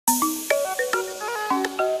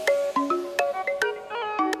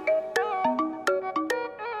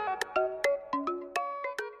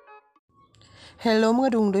Hello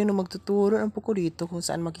mga dungdoy, no magtuturo ang po ko dito kung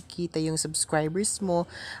saan makikita yung subscribers mo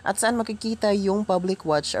at saan makikita yung public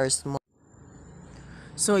watch hours mo.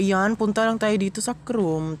 So yan, punta lang tayo dito sa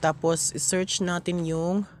Chrome tapos search natin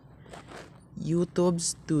yung YouTube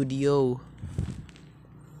Studio.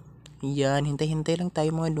 Yan, hintay-hintay lang tayo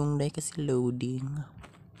mga dungdoy kasi loading.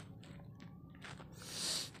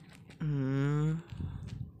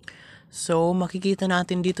 So makikita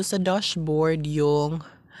natin dito sa dashboard yung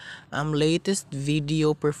latest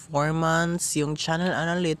video performance, yung channel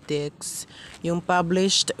analytics, yung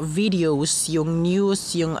published videos, yung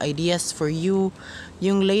news, yung ideas for you,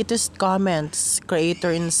 yung latest comments,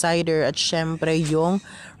 creator insider, at syempre yung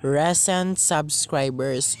recent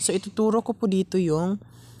subscribers. So ituturo ko po dito yung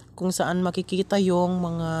kung saan makikita yung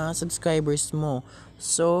mga subscribers mo.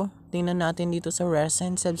 So tingnan natin dito sa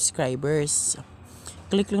recent subscribers.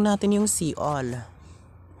 Click lang natin yung see all.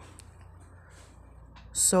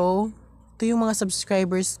 So, ito yung mga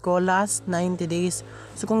subscribers ko last 90 days.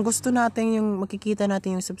 So, kung gusto natin yung makikita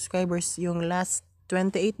natin yung subscribers yung last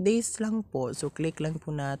 28 days lang po. So, click lang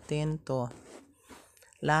po natin to.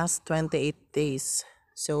 Last 28 days.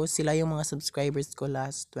 So, sila yung mga subscribers ko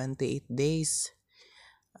last 28 days.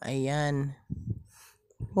 Ayan.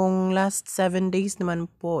 Kung last 7 days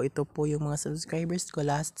naman po, ito po yung mga subscribers ko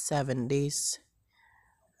last 7 days.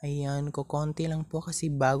 Ayan, kukonti lang po kasi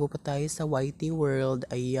bago pa tayo sa YT World.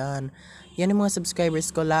 Ayan. Yan ang mga subscribers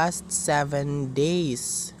ko last 7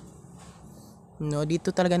 days. No, dito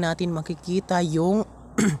talaga natin makikita yung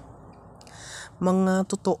mga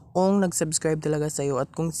totoong nag-subscribe talaga sa'yo at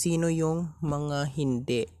kung sino yung mga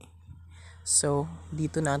hindi. So,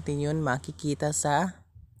 dito natin yun makikita sa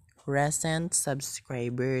recent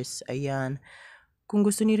subscribers. Ayan. Kung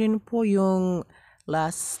gusto niyo rin po yung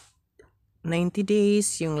last 90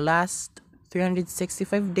 days, yung last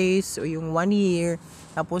 365 days o yung 1 year,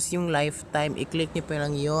 tapos yung lifetime, i-click niyo po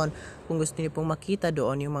lang yon kung gusto niyo pong makita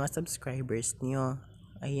doon yung mga subscribers niyo.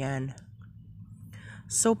 Ayan.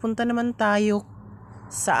 So, punta naman tayo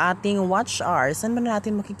sa ating watch hour. Saan ba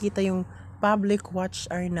natin makikita yung public watch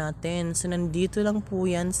hour natin? So, nandito lang po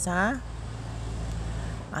yan sa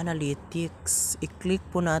analytics. I-click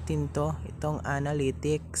po natin to, itong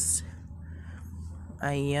analytics.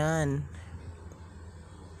 Ayan.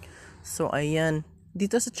 So, ayan.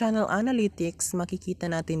 Dito sa channel analytics, makikita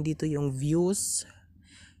natin dito yung views,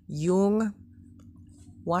 yung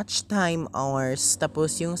watch time hours,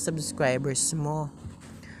 tapos yung subscribers mo.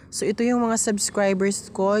 So, ito yung mga subscribers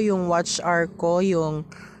ko, yung watch hour ko, yung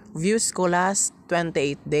views ko last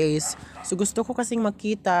 28 days. So, gusto ko kasing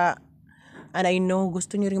makita, and I know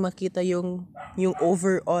gusto niyo rin makita yung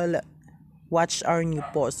overall watch hour niyo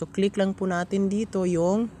po. So, click lang po natin dito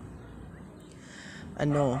yung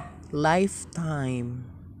lifetime.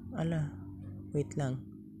 Wait lang.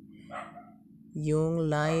 Yung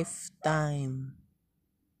lifetime.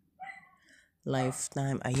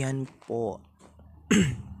 Ayan po.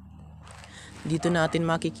 Dito natin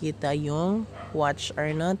makikita yung watch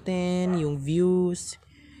hour natin, yung views,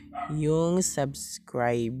 yung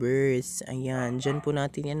subscribers. Ayan, dyan po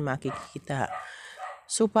natin yan makikita.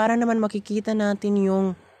 So, para naman makikita natin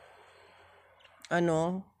yung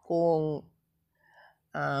kung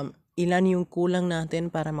ilan yung kulang natin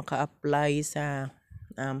para maka-apply sa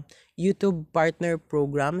YouTube Partner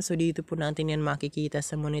Program. So, dito po natin yan makikita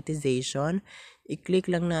sa monetization. I-click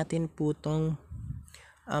lang natin po tong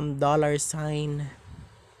 $sign.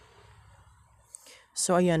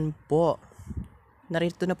 So, ayan po.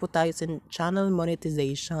 Narito na po tayo sa channel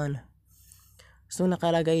monetization. So,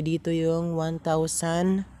 nakalagay dito yung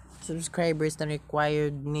 1,000 subscribers na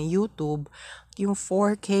required ni YouTube. Yung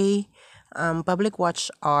 4K public watch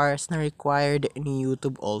hours na required ni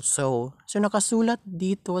YouTube also. So, nakasulat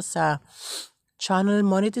dito sa channel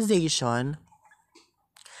monetization,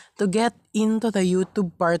 to get into the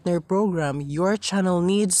YouTube Partner Program, your channel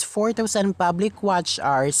needs 4,000 public watch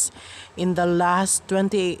hours in the last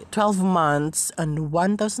 12 months and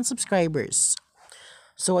 1,000 subscribers.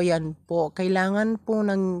 So, ayan po. Kailangan po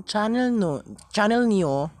ng channel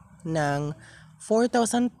niyo ng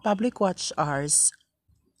 4,000 public watch hours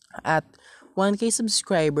at 1K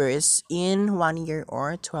subscribers in 1 year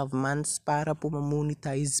or 12 months para po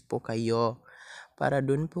ma-monetize po kayo. Para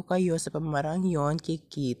dun po kayo sa pamarang yon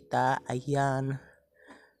kikita. Ayan.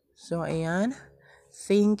 So, ayan.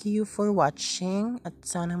 Thank you for watching at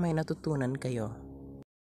sana may natutunan kayo.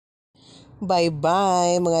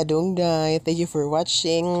 Bye-bye mga dungday. Thank you for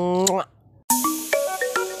watching.